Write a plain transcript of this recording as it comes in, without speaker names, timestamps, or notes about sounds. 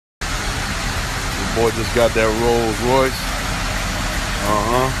Boy just got that Rolls-Royce.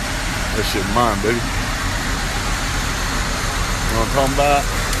 That shit mine, baby. You know what I'm talking about?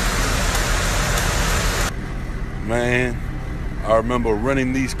 Man, I remember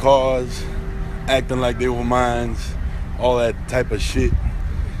renting these cars, acting like they were mine, all that type of shit.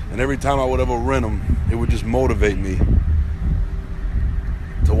 And every time I would ever rent them, it would just motivate me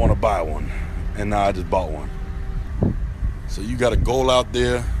to want to buy one. And now I just bought one. So you got a goal out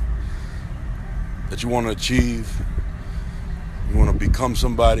there that you want to achieve. You want to become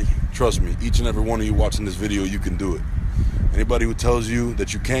somebody. Trust me, each and every one of you watching this video, you can do it. Anybody who tells you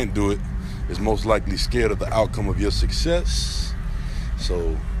that you can't do it is most likely scared of the outcome of your success.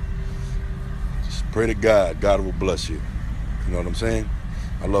 So just pray to God. God will bless you. You know what I'm saying?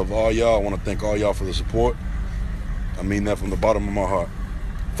 I love all y'all. I want to thank all y'all for the support. I mean that from the bottom of my heart.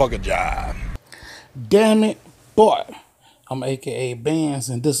 Fuck a job. Damn it, boy. I'm AKA Bands,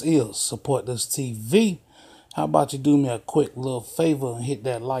 and this is Support This TV. How about you do me a quick little favor and hit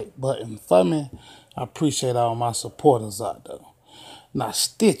that like button for me? I appreciate all my supporters out there. Now,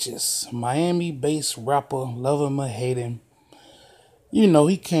 Stiches, Miami-based rapper, love him or hate him. You know,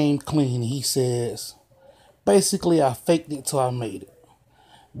 he came clean. He says, basically, I faked it till I made it.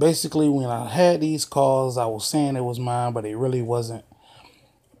 Basically, when I had these cars, I was saying it was mine, but it really wasn't.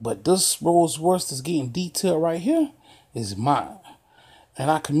 But this Rolls-Royce that's getting detailed right here is mine. And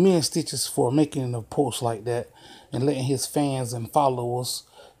I commend Stiches for making a post like that and letting his fans and followers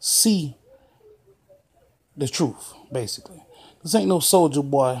see the truth, basically. This ain't no soldier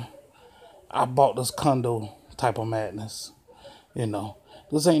boy, I bought this condo type of madness. You know,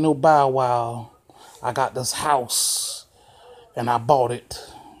 this ain't no Bow Wow, I got this house and I bought it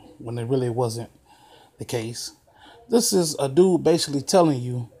when it really wasn't the case. This is a dude basically telling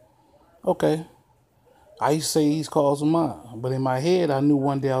you, okay, I used to say these cars were mine, but in my head, I knew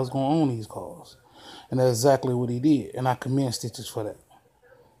one day I was going to own these cars. And that's exactly what he did. And I commend Stiches for that.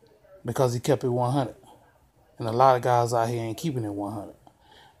 Because he kept it 100. And a lot of guys out here ain't keeping it 100.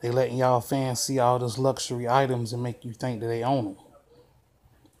 They letting y'all fans see all this luxury items and make you think that they own them.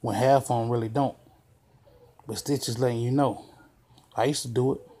 When half of them really don't. But Stiches letting you know. I used to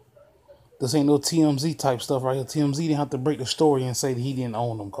do it. This ain't no TMZ type stuff right here. TMZ didn't have to break the story and say that he didn't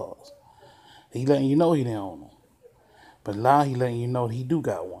own them cars. He letting you know he didn't own them. But now he letting you know that he do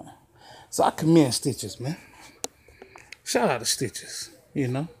got one. So I commend Stiches, man. Shout out to Stiches, you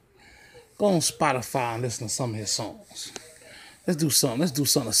know. Go on Spotify and listen to some of his songs. Let's do something. Let's do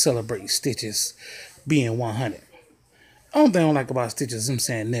something to celebrate Stiches being 100. Only thing I don't like about Stiches is him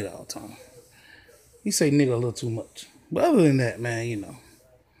saying nigga all the time. He say nigga a little too much. But other than that, man, you know.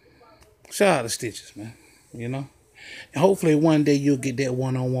 Shout out to Stiches, man. You know. And hopefully one day you'll get that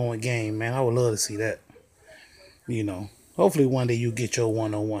one-on-one game, man. I would love to see that. You know. Hopefully one day you'll get your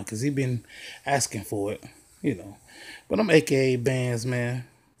one-on-one. Because he been asking for it. You know. But I'm AKA Bands, man.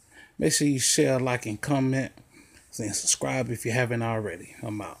 Make sure you share, like, and comment. And subscribe if you haven't already.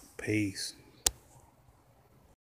 I'm out. Peace.